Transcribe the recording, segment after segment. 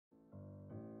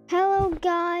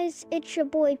Guys, it's your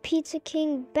boy Pizza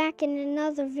King back in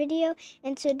another video,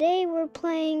 and today we're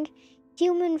playing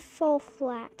Human Fall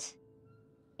Flat.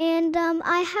 And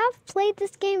I have played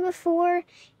this game before,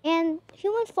 and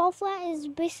Human Fall Flat is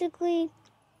basically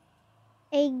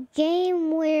a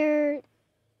game where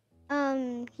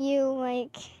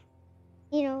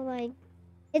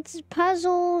it's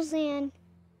puzzles and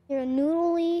you're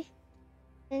noodly,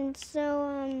 and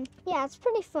so yeah, it's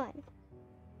pretty fun.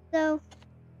 So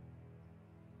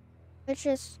let's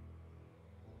just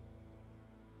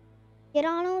get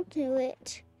on to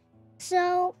it.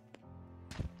 So,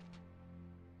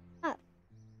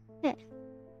 okay.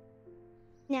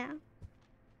 Now,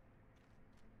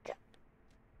 go.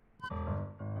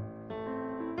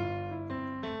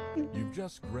 You've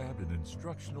just grabbed an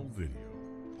instructional video.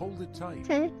 Hold it tight.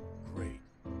 Okay. Great.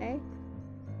 Okay.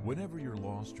 Whenever you're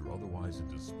lost or otherwise in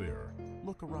despair,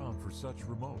 look around for such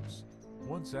remotes.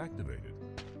 Once activated,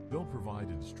 they'll provide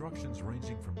instructions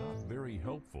ranging from not very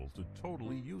helpful to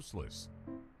totally useless.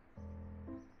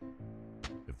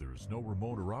 If there is no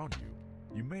remote around you,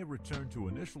 you may return to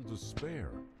initial despair,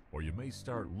 or you may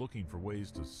start looking for ways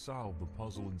to solve the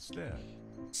puzzle instead.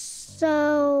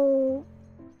 So,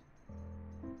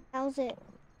 how's it?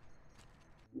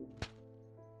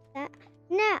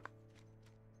 Now,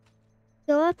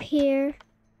 go up here,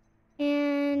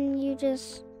 and you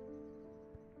just...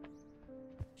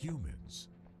 Humans,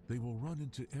 they will run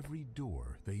into every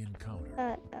door they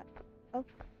encounter. Oh.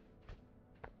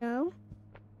 No?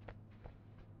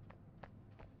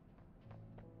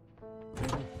 They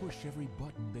will push every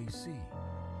button they see.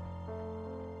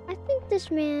 I think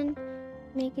this man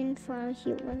making fun of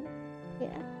human.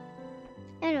 Yeah.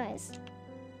 Anyways.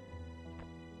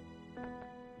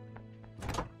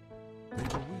 They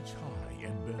will reach high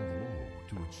and bend low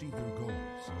to achieve their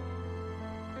goals.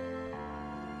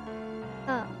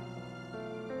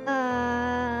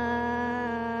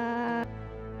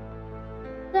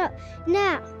 So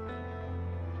now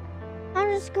I'm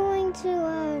just going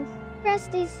to press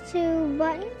these two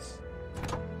buttons,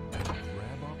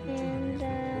 and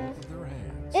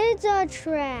it's a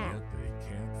trap. Yet they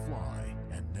can't fly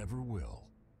and never will.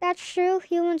 That's true.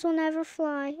 Humans will never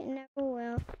fly and never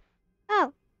will.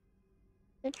 Oh,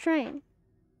 the train.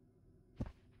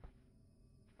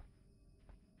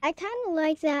 I kind of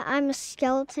like that I'm a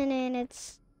skeleton and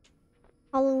it's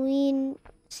Halloween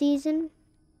season.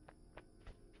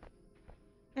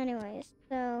 Anyways,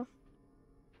 so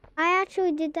I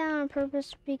actually did that on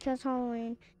purpose because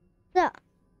Halloween. So,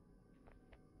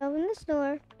 open this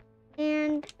door,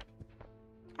 and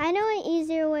I know an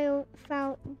easier way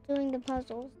without doing the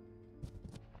puzzles.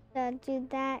 So do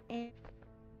that, and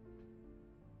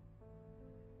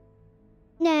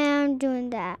now I'm doing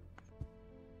that.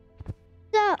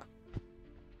 So,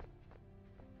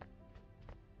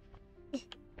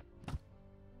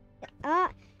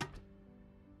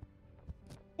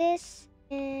 this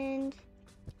and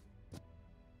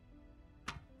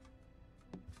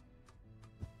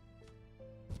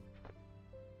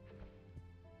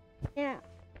yeah.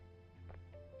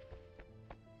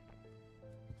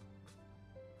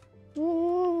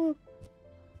 Ooh.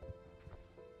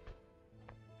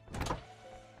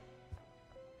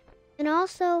 And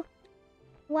also,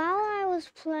 while I was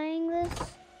playing this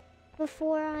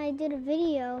before I did a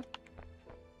video,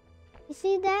 you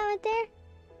see that right there?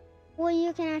 Well,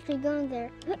 you can actually go in there.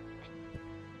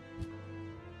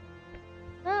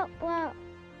 Oh, wow.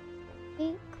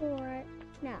 Be correct.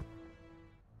 Now,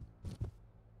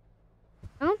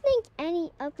 I don't think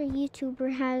any other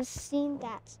YouTuber has seen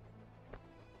that.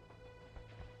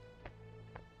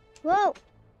 Whoa!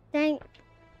 Dang.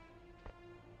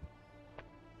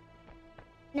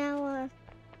 Now,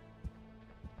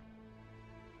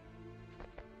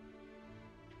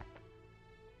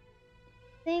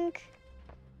 think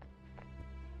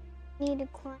need to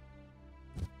climb.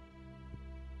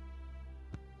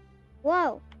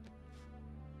 Whoa.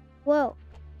 Whoa.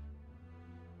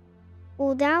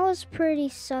 Well, that was pretty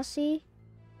sussy.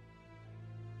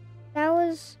 That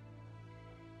was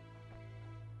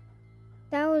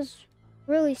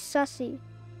really sussy.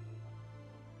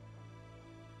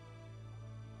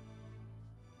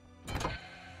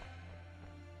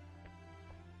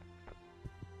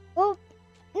 Oh,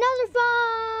 another fall!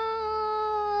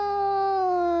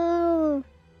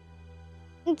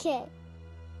 Okay.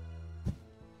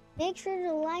 Make sure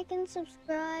to like and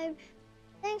subscribe.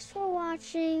 Thanks for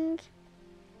watching.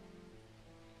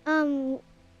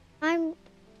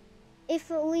 If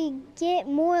we get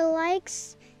more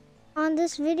likes on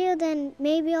this video, then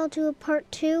maybe I'll do a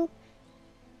part 2.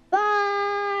 Bye!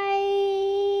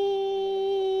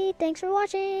 Thanks for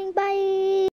watching. Bye!